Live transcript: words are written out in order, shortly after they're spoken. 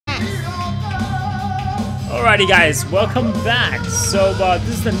Alrighty guys, welcome back. So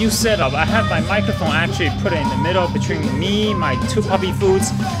this is the new setup. I have my microphone actually put in the middle between me, my two puppy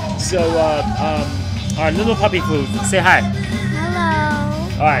foods. So our little puppy food, say hi.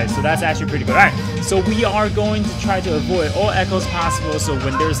 Hello. Alright, so that's actually pretty good. Alright, so we are going to try to avoid all echoes possible. So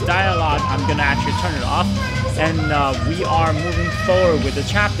when there's dialogue, I'm gonna actually turn it off. And we are moving forward with the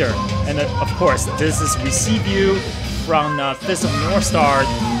chapter. And of course, this is Receive You from Fist of North Star.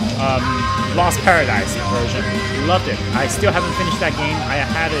 Lost Paradise version. Loved it. I still haven't finished that game. I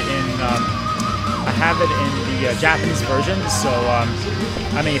had it in the Japanese version. So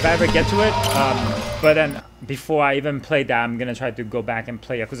I mean, if I ever get to it, but then before I even play that, I'm gonna try to go back and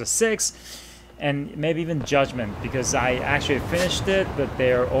play Yakuza 6 and maybe even Judgment, because I actually finished it, but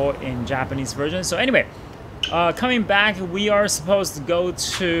they're all in Japanese version. So anyway, coming back, we are supposed to go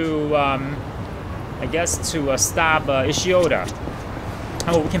to I guess to stop Ishioda.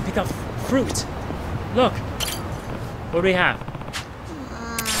 Oh, we can pick up fruit. Look. What do we have?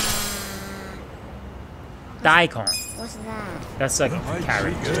 Daikon. What's that? That's like a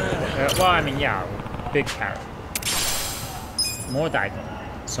carrot. Well, I mean, yeah, big carrot. More daikon.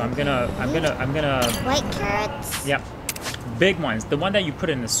 So I'm gonna. White carrots? Yep. Big ones. The one that you put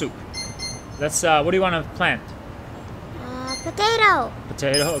in the soup. That's what do you want to plant? Potato.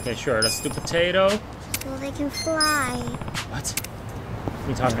 Potato. Okay, sure. Let's do potato. So they can fly. What? What are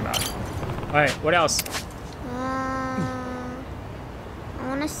you talking about? Alright, what else? I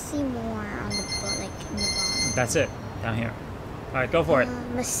want to see more on the in the bottom. That's it. Down here. Alright, go for it.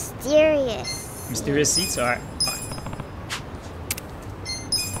 Mysterious. Mysterious seeds? Alright, fine.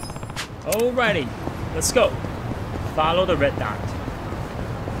 Alrighty. Let's go. Follow the red dot.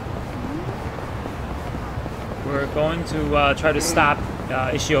 We're going to try to stop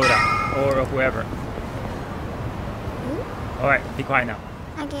Ishioda or whoever. Alright, be quiet now.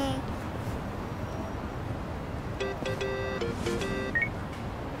 Okay.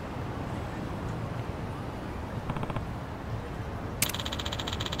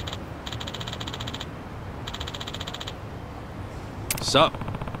 Sup?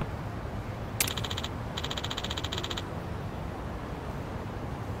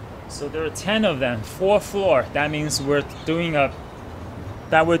 So there are 10 of them, 4th floor. That means we're doing a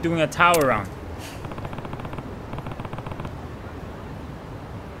tower run.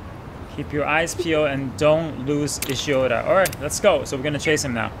 Keep your eyes peeled and don't lose Ishioda. Alright, let's go. So we're gonna chase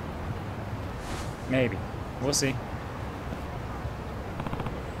him now. Maybe. We'll see.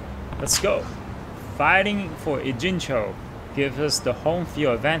 Let's go. Fighting for Ijincho gives us the home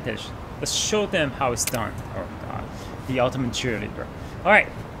field advantage. Let's show them how it's done. Oh god. The ultimate cheerleader. Alright.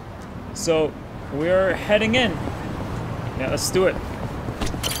 So we're heading in. Yeah, let's do it.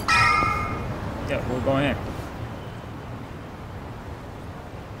 Yeah, we're going in.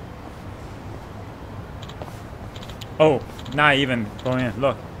 Oh, not even going in.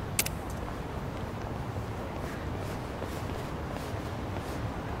 Look.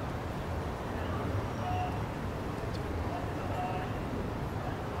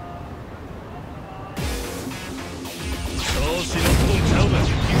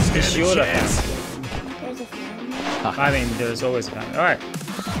 Ishioda fan. There's a fan. I mean, there's always a fan. Alright.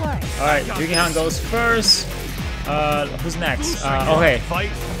 Of course. Alright, Yukihan goes first. Who's next? Okay.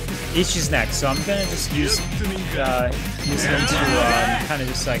 Ichi's next, so I'm gonna just use him to kind of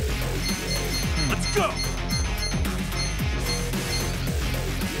just like. Let's go.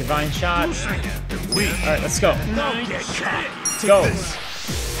 Divine shot. Alright, let's go. Go.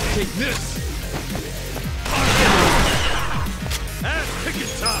 Take this.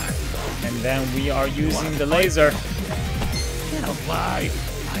 Time. And then we are using the laser. Can't lie.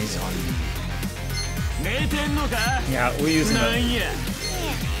 Eyes on me. Yeah, we're using the.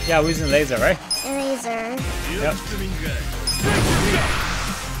 Yeah, we're using laser, right? Laser. Yep.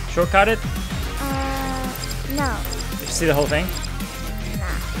 Shortcut it? No. Did you see the whole thing? Nah.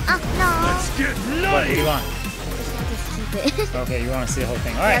 Oh, no. Let's get What do you want? Just keep it. Okay, you want to see the whole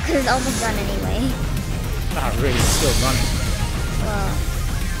thing. Yeah, Alright. because it's almost done anyway. Not really, it's still running. Well,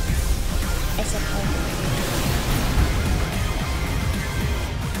 I suppose.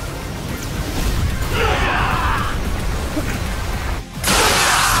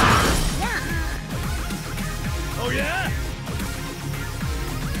 Oh yeah?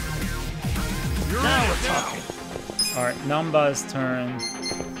 Now we're talking. Alright, Namba's turn.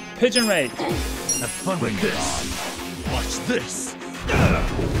 Pigeon Raid. Have fun with this. Watch this.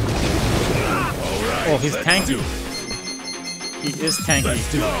 Oh, he's tanky. He is tanky.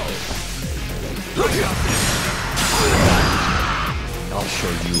 Let's do it. I'll show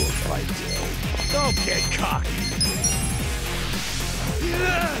you a fight. Don't get cocky.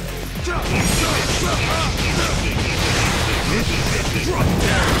 Let's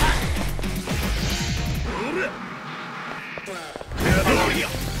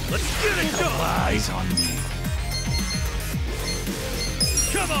get it done! Eyes on me.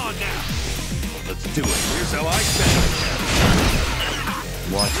 Come on now! Let's do it. Here's how I say it.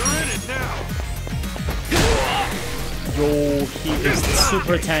 Watch You're in it now! Yo, he is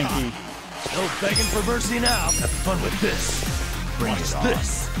super tanky. No begging for mercy now. Have fun with this. Bring Watch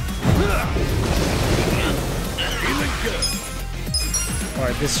this. Feeling good.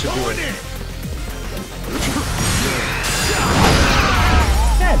 Alright, this should do it.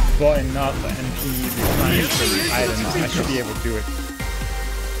 That bought enough MP replenishment items. I should be able to do it.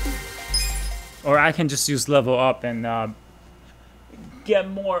 Or I can just use level up and get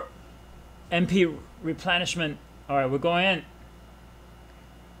more MP replenishment. Alright, we're going in.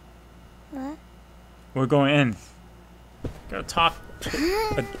 What? We're going in. Gotta talk.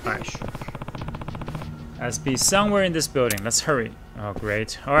 Alright. SB somewhere in this building. Let's hurry. Oh,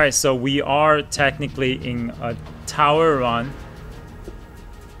 great. Alright, so we are technically in a tower run.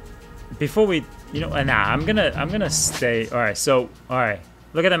 Before we, I'm gonna stay. Alright, so,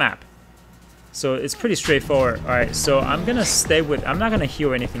 look at the map. So it's pretty straightforward. Alright, so I'm gonna stay with, I'm not gonna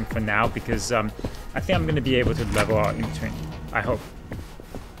heal anything for now because I think I'm gonna be able to level out in between. I hope.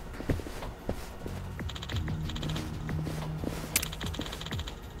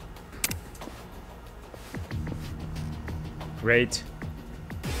 Great.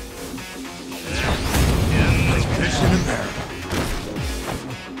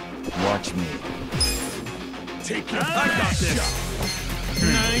 Watch me. Take it. I got this.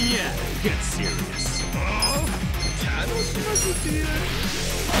 Yeah, get serious. Try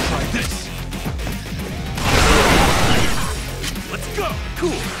this. Let's go.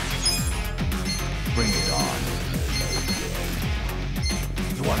 Cool. Bring it on.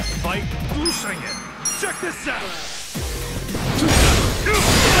 You want to fight? Bring it. Check this out.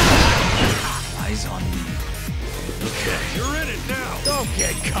 Eyes on me. Okay. You're in it now. Don't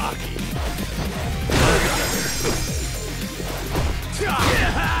get cocky. Let's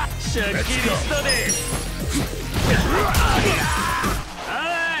go.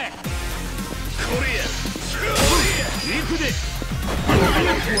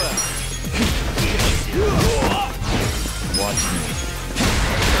 Watch me.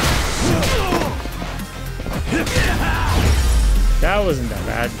 That wasn't that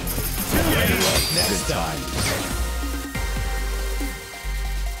bad. Next time.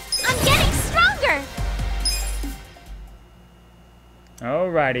 I'm getting stronger.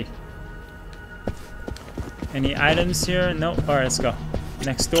 Alrighty. Any items here? Nope. Alright, let's go.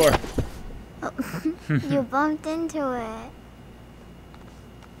 Next door. Oh, you bumped into it.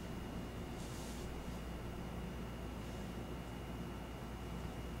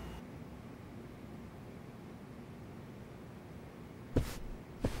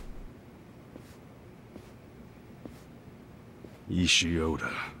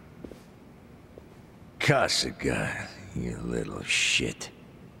 Ishioda. Kasuga, you little shit.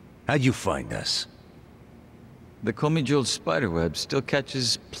 How'd you find us? The Komi-jeweled spiderweb still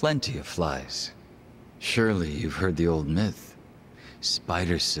catches plenty of flies. Surely you've heard the old myth.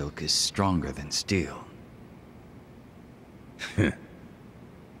 Spider silk is stronger than steel.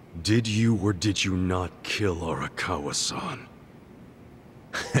 Did you or did you not kill Arakawa-san?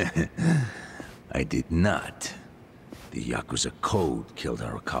 I did not. The Yakuza code killed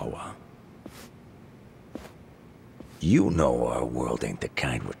Arakawa. You know our world ain't the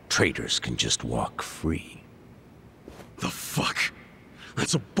kind where traitors can just walk free. The fuck?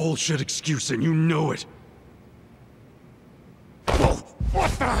 That's a bullshit excuse and you know it. Oh,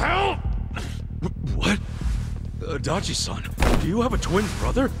 what the hell? What? Adachi-san, do you have a twin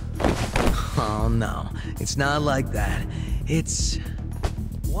brother? Oh no, it's not like that. It's...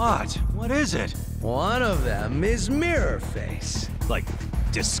 What? What is it? one of them is Mirror Face. Like,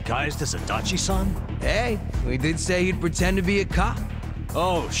 disguised as Adachi-san? Hey, we did say he'd pretend to be a cop.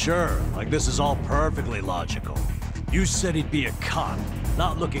 Oh, sure. Like, this is all perfectly logical. You said he'd be a cop,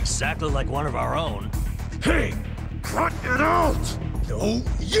 not look exactly like one of our own. Hey! Cut it out! No,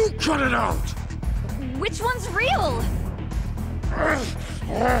 you cut it out! Which one's real?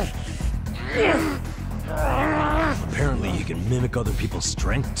 Apparently you can mimic other people's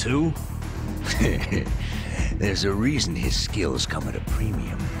strength, too? There's a reason his skills come at a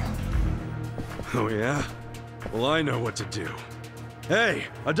premium. Oh yeah? Well, I know what to do. Hey,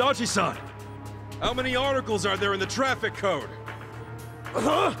 Adachi-san! How many articles are there in the traffic code?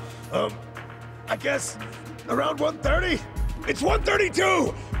 Huh? I guess around 130? It's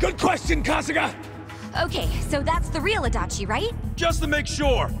 132! Good question, Kasuga! Okay, so that's the real Adachi, right? Just to make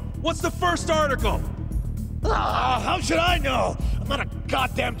sure, What's the first article? Ah, how should I know? I'm not a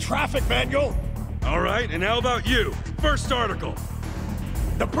goddamn traffic manual. All right, and how about you? First article.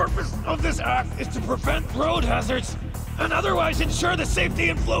 The purpose of this act is to prevent road hazards and otherwise ensure the safety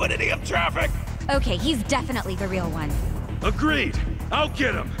and fluidity of traffic. Okay, he's definitely the real one. Agreed. I'll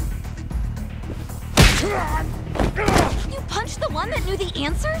get him. You punched the one that knew the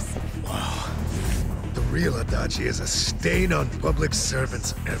answers? Wow. The real Adachi is a stain on public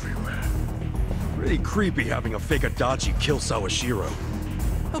servants everywhere. Pretty creepy having a fake Adachi kill Sawashiro.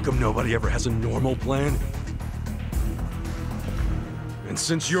 How come nobody ever has a normal plan? And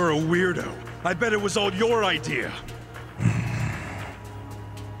since you're a weirdo, I bet it was all your idea.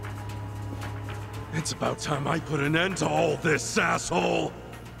 It's about time I put an end to all this, asshole!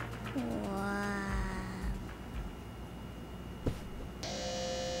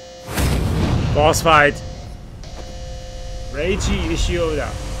 Boss fight. Reiji Ishioda.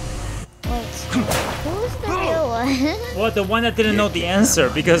 Wait, who's the real one? Well, the one that didn't know the answer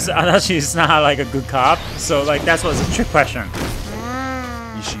because Adachi is not like a good cop. So like that was a trick question.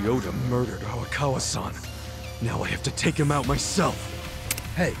 Ishioda murdered Awakawa-san. Now I have to take him out myself.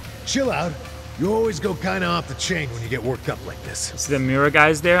 Hey, chill out. You always go kinda off the chain when you get worked up like this. See the mirror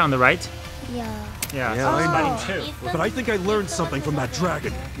guys there on the right? Yeah. Yeah, Yeah, I know. fighting too. But I think I learned something from that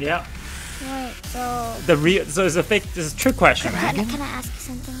dragon. Yeah. Wait, so... So it's a fake, it's a trick question. Can I ask you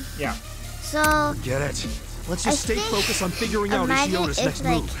something? Yeah. So... Get it. Let's just stay focused on figuring out imagine Ishioda's if, next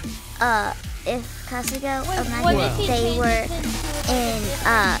like, move. If Kasuga, imagine they were in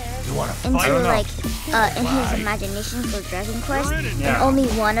his imagination for Dragon Quest, and only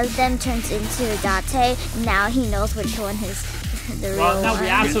one of them turns into Date. Now he knows which one is the real one. Well, now we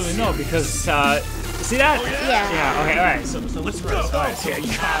absolutely know because see that? Yeah. Yeah. Okay. All right. So let's go. All right. So we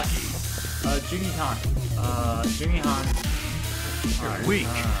have Jungi-han. Jungi-han. You're weak.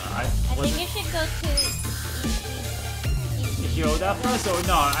 I think you should go to Ishioda first? Or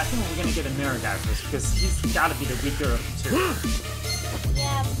no, I think we're gonna get a mirror guy first because he's gotta be the weaker of the two.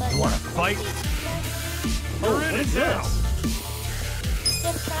 Yeah, but... You wanna fight? Oh, what is this?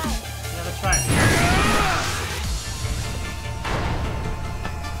 Just try. Yeah, let's try it.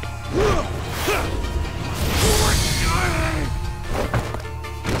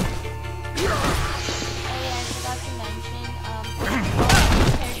 Oh yeah, I forgot to mention, characters,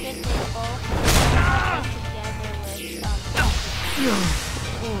 they both have together with,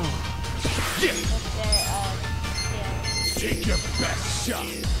 Take your best shot.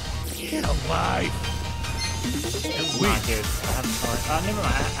 Get alive. It's not good. I have never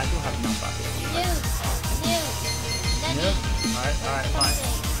mind. I do have number. Alright, fine.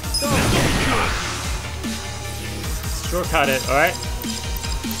 Shortcut it, alright?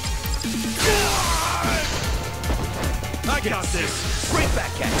 I got this. Straight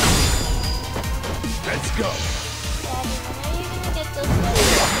back at you. Let's go. Daddy, when are you gonna get those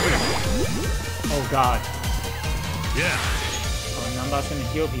Oh god. Yeah. Oh, Namba's gonna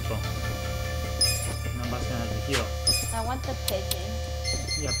heal people. Namba's gonna have to heal. I want the pigeon.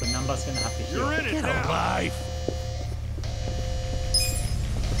 Yeah, but Namba's gonna have to heal. You're in it now. Alive.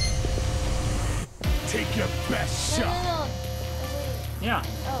 Take your best shot. No. Yeah.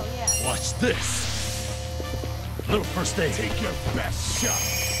 Oh, yeah. Watch this. Little first aid. Take your best shot.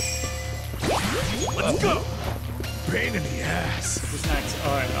 Let's go. Pain in the ass. Who's next?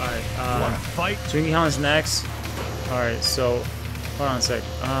 Alright. Wanna fight? Jungi-han's next. Alright, so hold on a sec.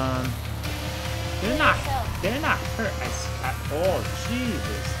 They're not hurt at all.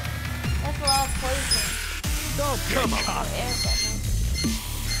 Jesus. That's a lot of poison. Oh, come on. Air pressure.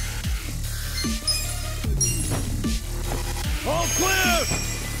 All clear.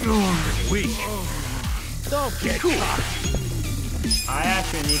 Weak. Don't get caught. I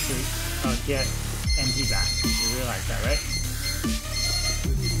actually need to get NG back. You realize that, right?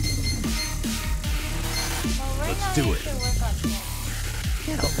 Well, right Let's now do we it. should work on him.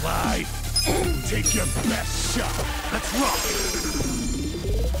 Get alive. Take your best shot. Let's rock.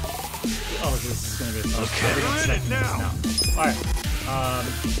 Oh, this is gonna be fun. Okay. We're in it now. Alright.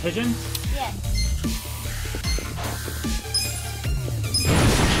 Pigeon? Yes.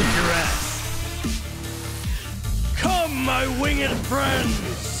 Kick your ass. Come, my winged friends.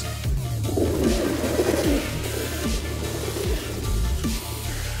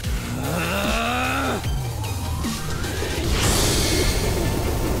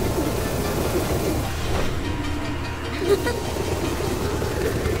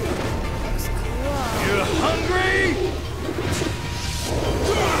 You hungry?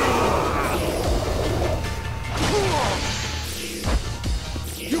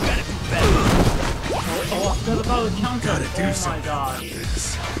 You gotta do better. Oh, I forgot about the counter. Gotta do Oh my something god. about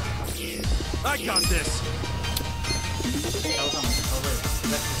this. I got this. That was on. Oh wait,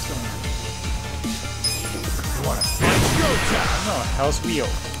 that's just going on. You wanna fight? Go time! No, Hell's Wheel.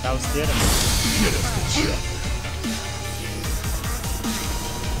 That was the other one. Get us the check.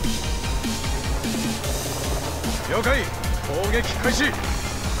 了解。攻撃開始。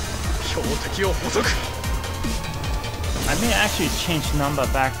標的を捕捉。 I may actually change number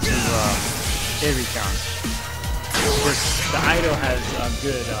back to Erican. Because the idol has a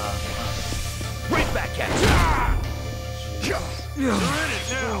good Right back at you! You're in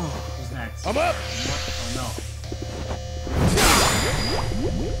it now. who's next? I'm up! Oh no.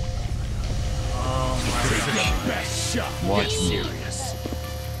 Oh my god. Best shot! Watch Get me. serious.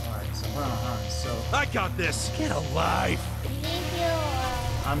 Alright, so hold on. So I got this. Get alive! You need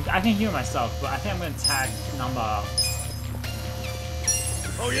to, I can heal myself, but I think I'm gonna tag number.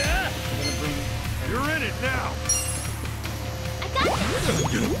 Oh yeah? I'm gonna bring. You're in it now. I got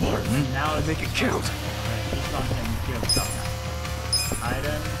this. Get apart. Now it's Make it count. Alright, each one can heal himself now.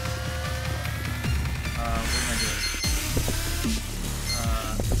 Item. What am I doing?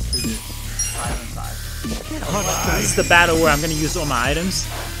 Let's do this. 5 and 5. Get alive! This is the battle where I'm gonna use all my items.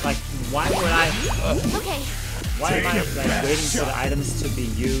 Like, why would I? Okay. Why am I Take a like bad waiting for the shot. items to be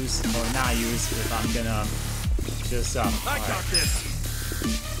used or not used if I'm gonna just I alright. got this.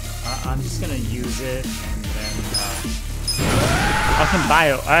 I'm just gonna use it and then I can buy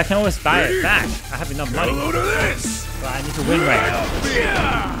it. I can always buy it back. I have enough Get a money, load of this! but I need to win right now.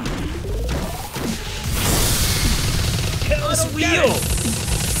 Yeah! Hell's Wheel.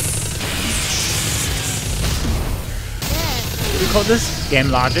 We call this game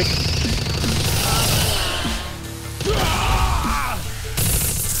logic.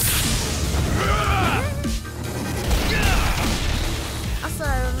 Also,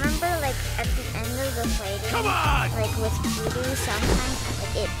 I remember like at the end of the fighting, Come on! like with voodoo, sometimes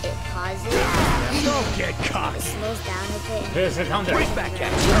like it pauses, Don't get it cocky! slows down a bit. Here's the counter. Right back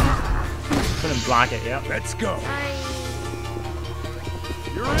at you! Couldn't block it. Yep. Let's go! Sorry.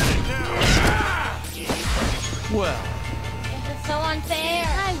 You're in it now. Well, This is so unfair.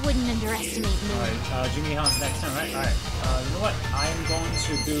 I wouldn't underestimate me. Alright, Jimmy Han's next turn, right? Alright. You know what? I'm going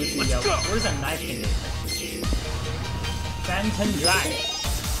to do the. Let's go. What is that knife thing? Phantom Drive.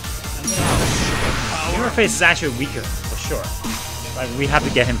 I'm gonna. Interface is actually weaker, for sure. Like, we have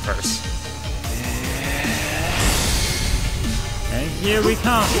to get him first. And here we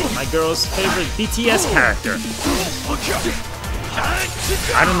come, my girl's favorite BTS character.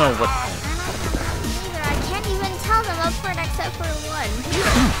 I don't know what. Neither. I can't even tell them apart except for one.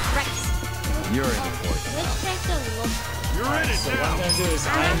 you're in it for it. Which character looks You're in it So what now. I'm gonna do is I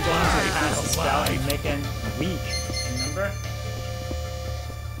am going to cast a spell and make him weak. Remember?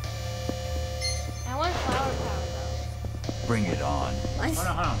 I want flower power though. Bring it on. Hold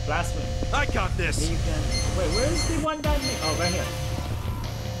on. Blast me. I got this. You can. Wait, where's the one that? Oh, right here.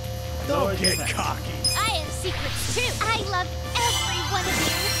 Lower Don't get defense. cocky! I have secrets too. I love every one of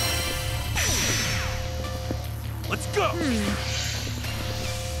you. Let's go!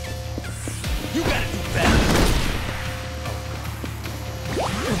 You gotta do better!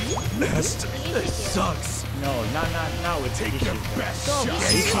 Nasty. This sucks! No, not with Take Ishu. your best Go, shot! be Yeah,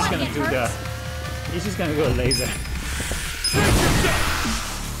 he's You just wanna gonna get do hurt? He's just gonna go laser.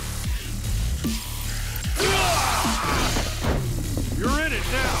 You're in it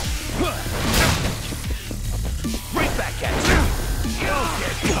now. Right back at you! Don't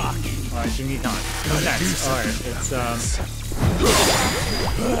get cocky! Alright, Jimmy Khan. Who's next? Alright, it's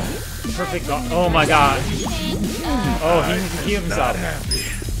perfect. Oh my God. Oh, he needs to heal Not himself. happy.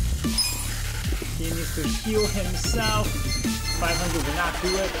 He needs to heal himself. 500 will not do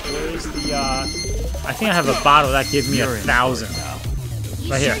it. Where is the? I think I have a bottle that gives me You're in 1,000.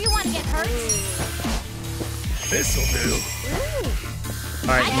 You Right sure here. you want to get hurt? This'll do.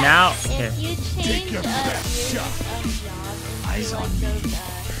 Alright, now. If Okay. you Take change your best years shot. of job Eyes into on like me.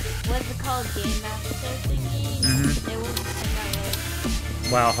 those, what's it called, game master thingy, it would turn out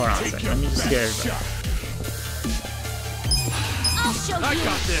really. Well, hold on a Take second. your Let me just best get everybody. shot. I'll show I you.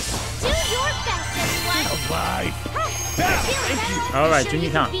 got this. Do your best, everyone. Alive! Feel better? Alright, Sure Junior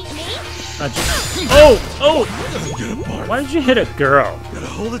you can Khan. beat me? Oh! Doesn't get apart. Why did you hit a girl? Gotta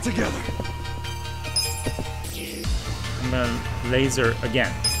hold it together. I'm gonna laser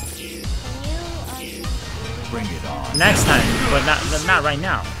again. Can you, Bring it on. Next time, but not right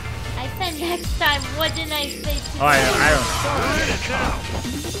now. I said next time. What did I say to Oh, I you? don't.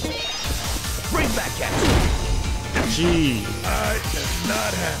 Right back at you! Gee, I am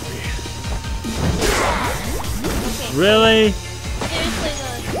not happy. Okay, really? seriously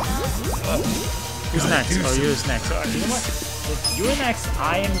though, Who's next? Oh, you're next. Alright, you know what? If you're next,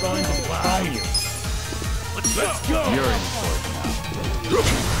 I am going to clone you. Let's go! You're in for it now.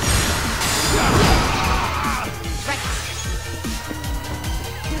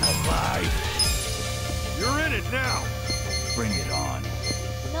 Alive! You're in it now! Bring it on.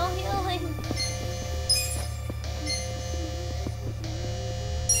 No healing.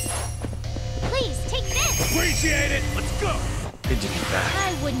 Please, take this! Appreciate it! Let's go! Good to be back.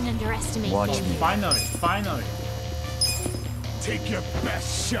 I wouldn't underestimate Watch you. me. Finally. Take your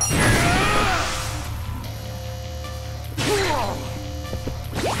best shot!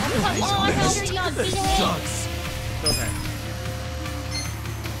 Come on, Elrion, beat it! Sucks! Okay.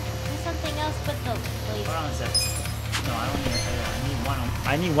 Do something else but the blade. Hold on a sec. No, I don't need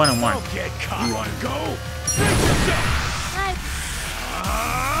I need one-on-one. Don't get caught! You wanna go? Take yourself!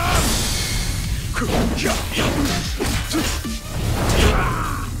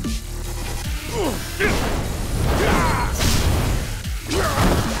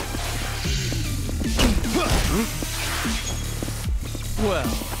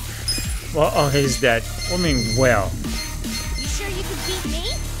 Well, oh, he's dead. I mean, well. You sure you could beat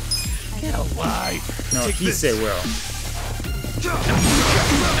me? Get alive! No, Take he this. said well.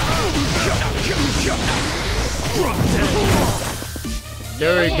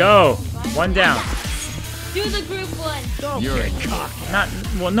 There we go. One down. Do the group one! You're in. Not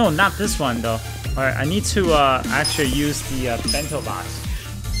well. No, not this one though. All right, I need to actually use the bento box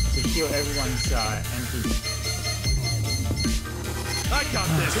to heal everyone's MP. I got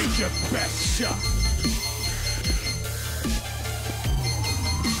this! Take your best shot!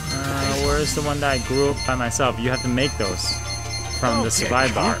 Where's the one that I grew up by myself? You have to make those from the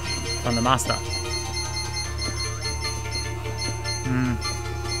survive bar, from the master.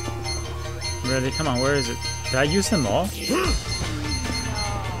 Really? Come on, where is it? Did I use them all? You're in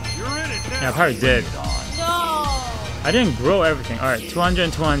it now! Yeah, I probably did. No! I didn't grow everything. All right, 200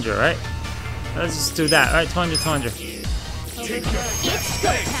 and 200, right? Let's just do that. All right, 200, 200. Take your best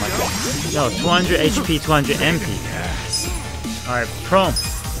shot! No, 200 HP, 200 MP. All right, prone.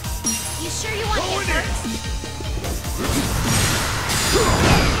 You sure you want Go in hit there. first?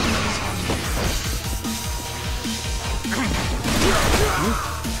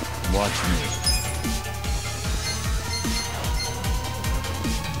 Watch me.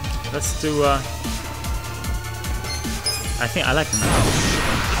 Let's do. I think I like him now.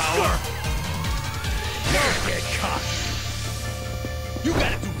 Power! Don't get caught! You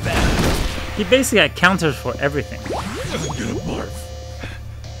gotta do better! He basically had counters for everything. Get a barf.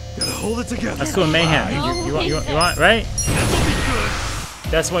 Gotta hold it together. Let's do a mayhem. You want, right? This'll be good.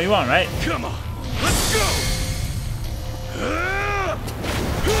 That's what you want, right? Come on, let's go!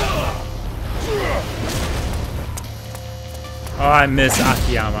 Oh, I miss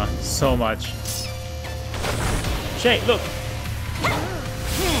Akiyama so much. Shay, look.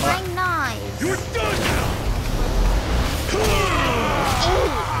 My knives. You're done now!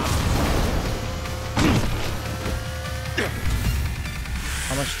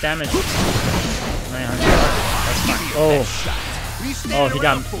 How much damage? 900. That's fine. Oh, he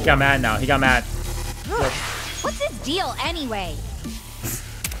got mad now. He got mad. What's his deal anyway?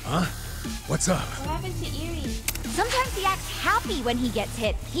 Huh? What's up? What happened to Eerie? Sometimes he acts happy when he gets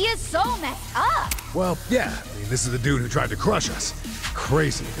hit. He is so messed up. Well, yeah, I mean, this is the dude who tried to crush us.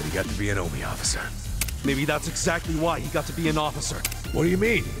 Crazy that he got to be an Omi officer. Maybe that's exactly why he got to be an officer. What do you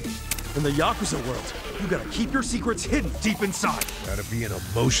mean? In the Yakuza world, you gotta keep your secrets hidden deep inside. Gotta be an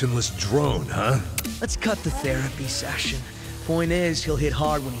emotionless drone, huh? Let's cut the therapy session. Point is, he'll hit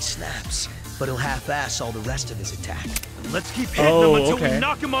hard when he snaps, but he'll half-ass all the rest of his attack. Let's keep hitting him until okay. we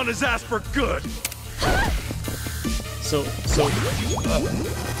knock him on his ass for good. So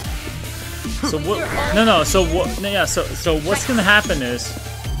what? No. So what? No, yeah. So what's gonna happen is,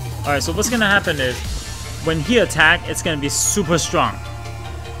 all right. So what's gonna happen is, when he attack, it's gonna be super strong.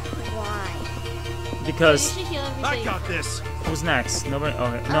 Why? Because You should heal I everything. got this. who's next? Nobody.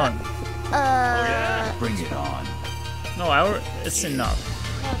 Okay. Bring it on. No. It's enough.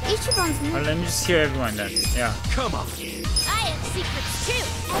 Ichiban's All right, let me just hear everyone then. Yeah. Come on. I have secrets too.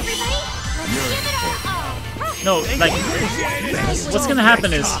 Everybody, let's give it our all. No, like what's gonna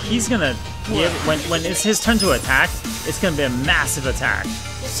happen is he's gonna give when it's his turn to attack, it's gonna be a massive attack.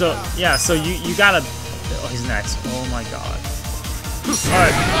 So yeah, so you gotta. Oh, he's next. Oh my god. All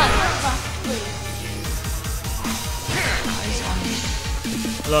right.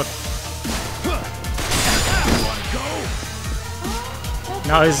 Look.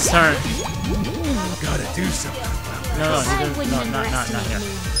 Now his turn. Gotta do something. No, he I doesn't. wouldn't No, not underestimate here. me.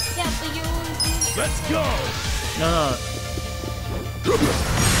 Yeah, but you always do. Let's go! No.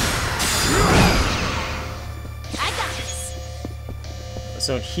 I got this.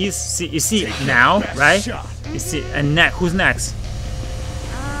 so he's you see now, right? You see, and who's next?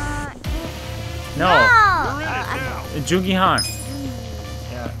 No. Jungi Han.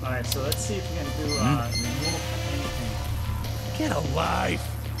 Yeah. All right. So let's see if we can do remove anything. Get a life.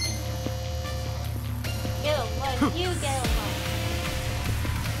 Get a life. You get a life.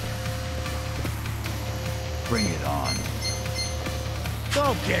 Bring it on.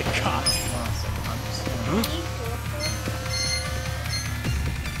 Don't get caught.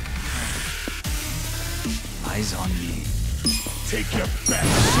 Eyes on me. Take your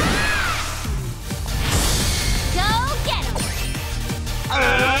best shot. Go get him!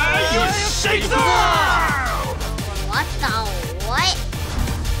 You shake the What the what?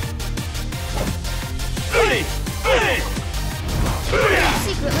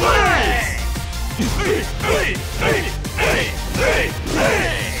 Secret weapons.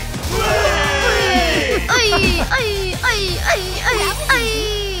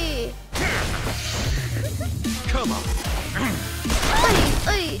 Come on.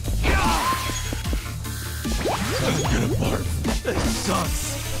 This sucks.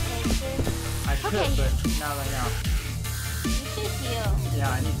 I could, but not right now. You should heal. Yeah,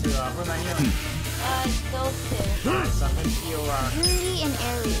 I need to. What am I healing? Those two. Alright, so I'm gonna heal. Rudy and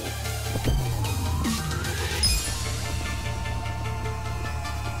Aries.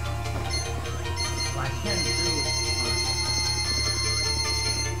 I can't do.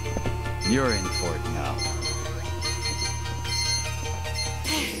 You're in for it now.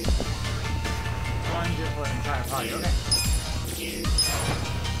 One for the entire party. Okay.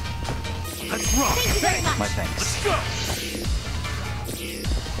 Let's rock. Thank you very much. My thanks. Let's go.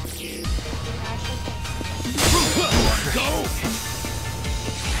 Go.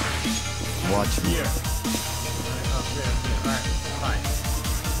 Watch me. Here. Alright, fine.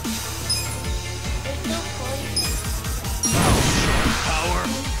 There's no poison. Power.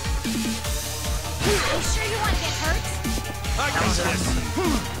 You sure you want to get hurt? I got this.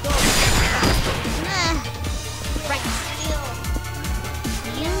 Right.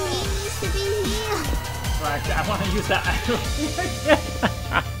 You needs to be here. Right, I want to use that idol.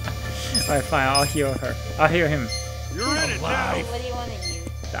 Alright, fine, I'll heal her. I'll heal him. You're in it now. What do you want to use?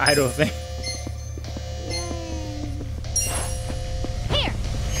 The idol thing. Here.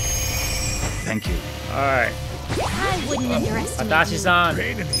 Thank you. Alright. I wouldn't underestimate you. Adachi-san.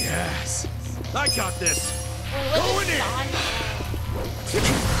 Pain in the ass. I got this. Wait, Go what in is here. on?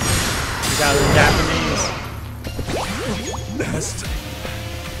 You got the Japanese. Nest.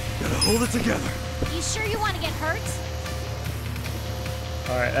 Gotta hold it together. You sure you want to get hurt?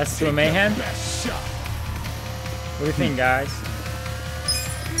 Alright, let's do a mayhem. Best shot. What do you think, guys?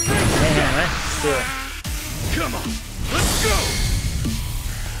 Mayhem, right? Let's do it. Come on. Let's go.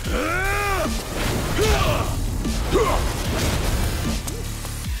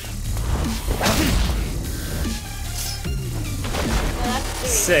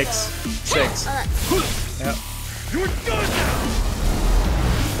 Six. Yep. You're done now.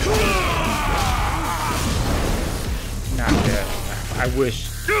 Not good. I wish.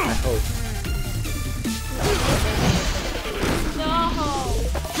 I hope. No.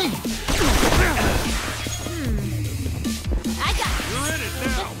 I got it. You're in it now.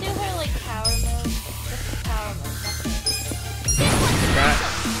 Just do her like power mode. Just power mode. That.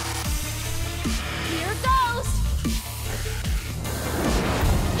 Here goes.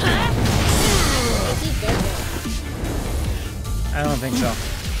 I don't think so.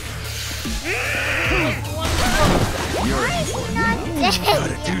 You're in He's for it not now. dead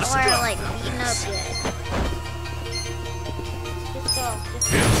Gotta do or something. like beaten up yet. Just go.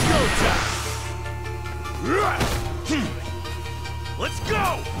 Just It's go time. Let's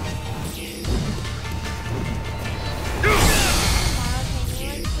go.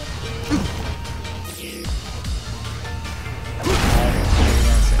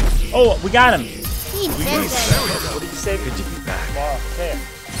 Oh, we got him. He did that. What did you say? Good to be back. Oh, okay.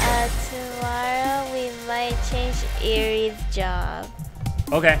 tomorrow we might change Erie's job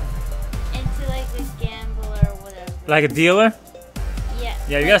Okay. into like a gambler or whatever. Like a dealer? Yeah.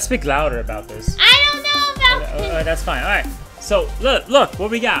 Yeah, you gotta speak louder about this. I don't know about this. That's fine. All right. So look, what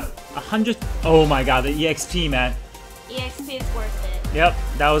we got? 100. Oh my God, the EXP, man. EXP is worth it. Yep,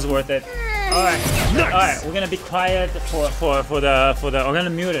 that was worth it. All right. Nice. All right, we're gonna be quiet for the. We're gonna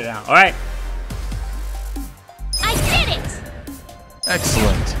mute it now. All right. I did it!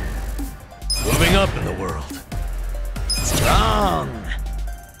 Excellent. Moving up in the world. Strong.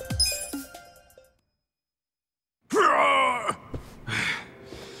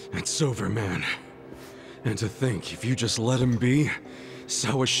 It's over, man. And to think, if you just let him be,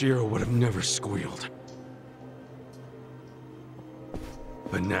 Sawashiro would have never squealed.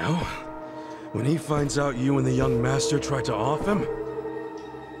 But now, when he finds out you and the young master tried to off him,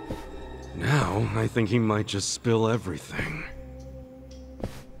 now I think he might just spill everything.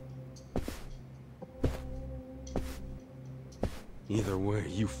 Either way,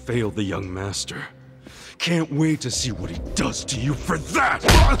 you failed the young master. Can't wait to see what he does to you for that!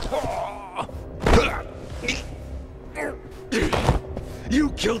 You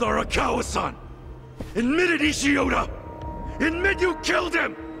killed Arakawa-san! Admit it, Ishioda! Admit you killed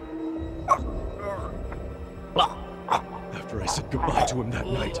him! After I said goodbye to him that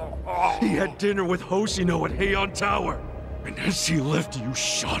night, he had dinner with Hoshino at Heian Tower. And as he left, you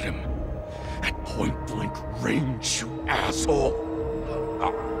shot him. At point-blank range, you asshole!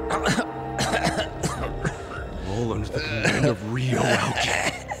 All under the command of Ryo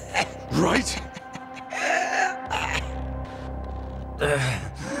Aoki. Right?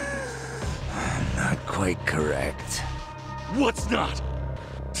 Not quite correct. What's not?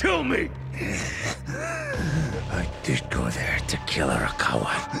 Tell me! I did go there to kill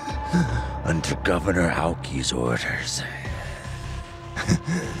Arakawa, under Governor Aoki's orders.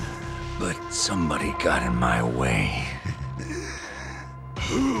 But somebody got in my way.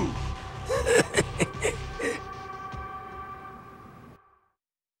 Who?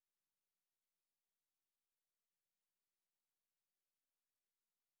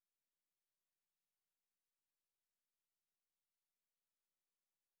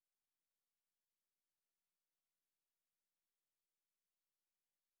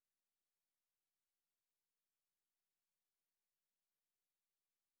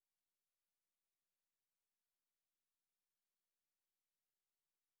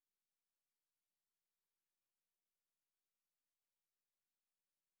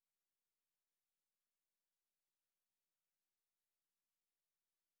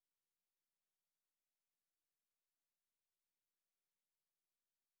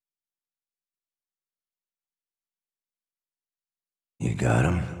 You got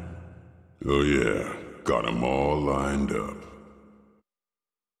him? Oh yeah, got them all lined up.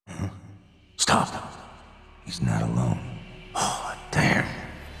 Huh? Stop! He's not alone. Oh, damn.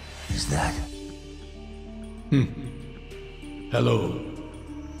 Is that? Hello.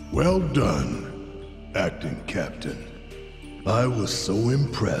 Well done, Acting Captain. I was so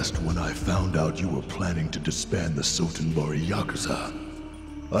impressed when I found out you were planning to disband the Sotenbori Yakuza.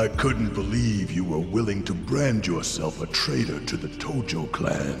 I couldn't believe you were willing to brand yourself a traitor to the Tojo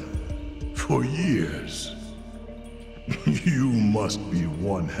clan. For years. You must be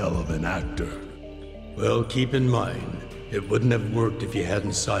one hell of an actor. Well, keep in mind, it wouldn't have worked if you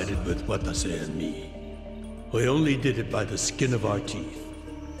hadn't sided with Watase and me. We only did it by the skin of our teeth.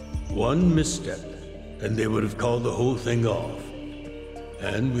 One misstep, and they would have called the whole thing off.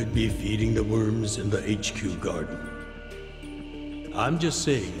 And we'd be feeding the worms in the HQ garden. I'm just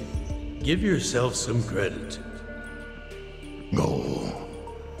saying, give yourself some credit. Oh,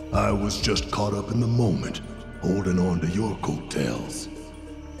 I was just caught up in the moment, holding on to your coattails.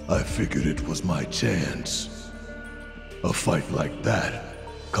 I figured it was my chance. A fight like that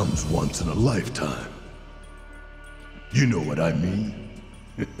comes once in a lifetime. You know what I mean?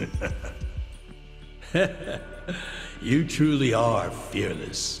 You truly are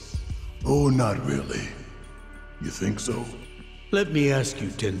fearless. Oh, not really. You think so? Let me ask you,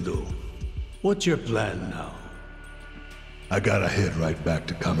 Tendo. What's your plan now? I gotta head right back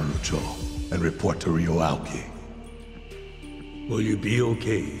to Kamurocho and report to Ryo Aoki. Will you be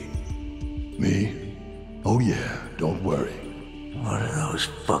okay? Me? Oh yeah, don't worry. What are those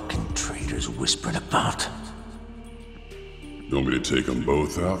fucking traitors whispering about? You want me to take them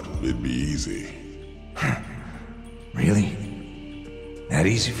both out? It'd be easy. Really? That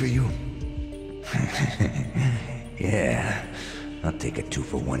easy for you? Yeah, I'll take a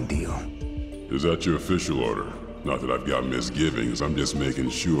 2-for-1 deal. Is that your official order? Not that I've got misgivings, I'm just making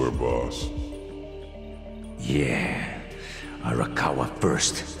sure, boss. Yeah. Arakawa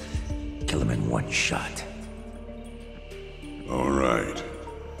first. Kill him in one shot. All right.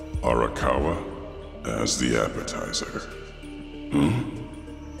 Arakawa as the appetizer.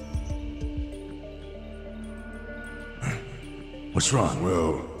 What's wrong?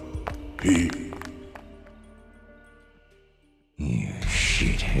 Well, he... You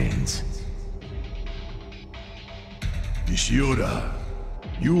shitheads. Ishioda,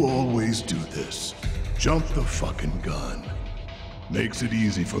 you always do this. Jump the fucking gun. Makes it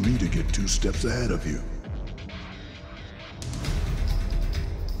easy for me to get 2 steps ahead of you.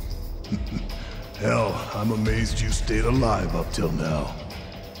 Hell, I'm amazed you stayed alive up till now.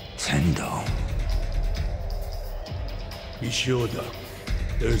 Tendo. Ishioda,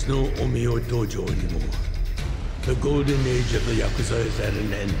 there's no Omio Dojo anymore. The golden age of the Yakuza is at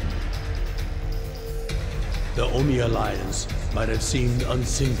an end. The Omi Alliance might have seemed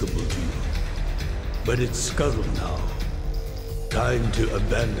unsinkable to you, but it's scuttled now. Time to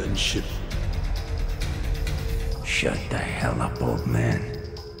abandon ship. Shut the hell up, old man.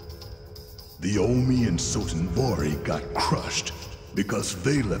 The Omi and Sotenbori got crushed because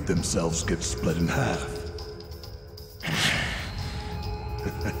they let themselves get split in half.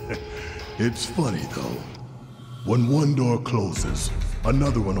 It's funny, though. When one door closes,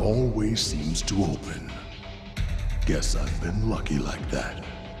 another one always seems to open. Guess I've been lucky like that.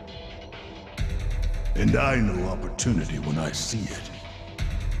 And I know opportunity when I see it.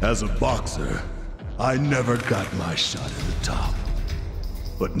 As a boxer, I never got my shot at the top.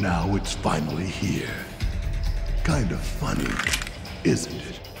 But now it's finally here. Kind of funny, isn't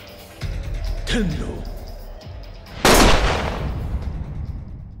it? Tendo!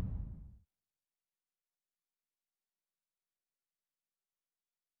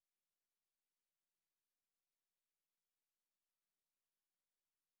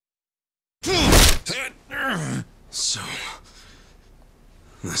 So,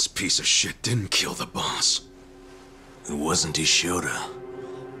 this piece of shit didn't kill the boss. It wasn't Ishioda.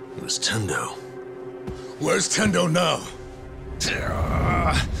 It was Tendo. Where's Tendo now?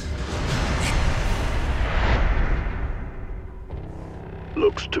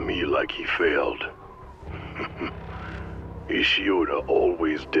 Looks to me like he failed. Ishioda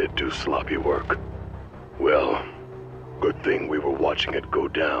always did do sloppy work. Well, good thing we were watching it go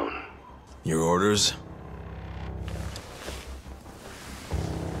down. Your orders?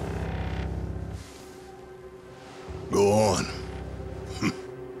 Go on.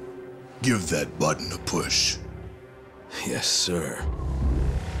 Give that button a push. Yes, sir.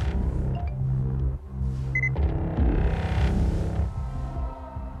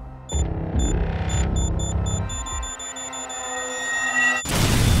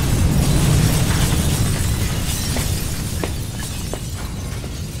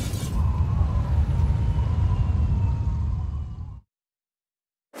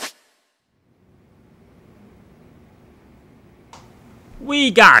 We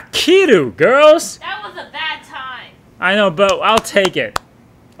got Kiru, girls! That was a bad time. I know, but I'll take it.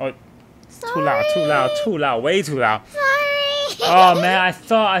 Oh, too loud, way too loud. Sorry. Oh man, I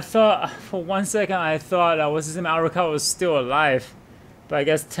thought for 1 second I thought what's his name, Arakawa was still alive. But I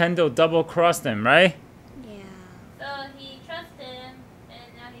guess Tendo double crossed him, right? Yeah. So he trusted him,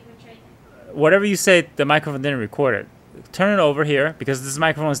 and now he betrayed him. Whatever you say, the microphone didn't record it. Turn it over here, because this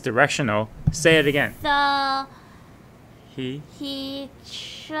microphone is directional. Say it again. So He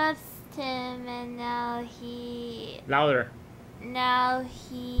trusts him, and now he louder. Now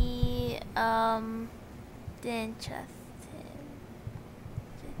he didn't trust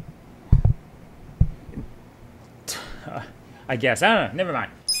him. I guess. I don't know. Never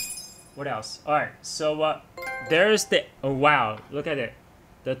mind. What else? Alright, so there's the wow, look at it.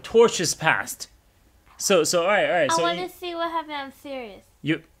 The torch is passed. So alright, I so want to see what happened. I'm serious.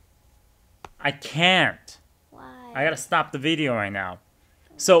 I can't. Why? I gotta stop the video right now.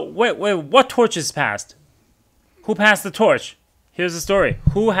 So wait, what torch is passed? Who passed the torch? Here's the story.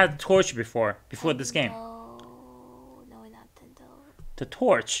 Who had the torch before this game? No, not Tendo. The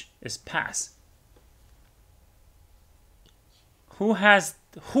torch is passed. Who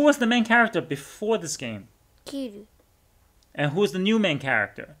was the main character before this game? Kiru. And who's the new main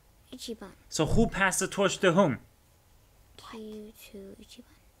character? Ichiban. So who passed the torch to whom? Kiru to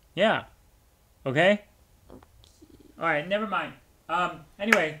Ichiban. Yeah. Okay? Alright, never mind.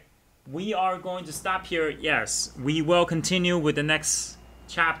 Anyway, we are going to stop here. Yes, we will continue with the next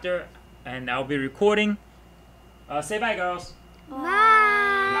chapter, and I'll be recording. Say bye, girls. Bye.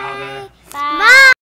 Louder. Bye.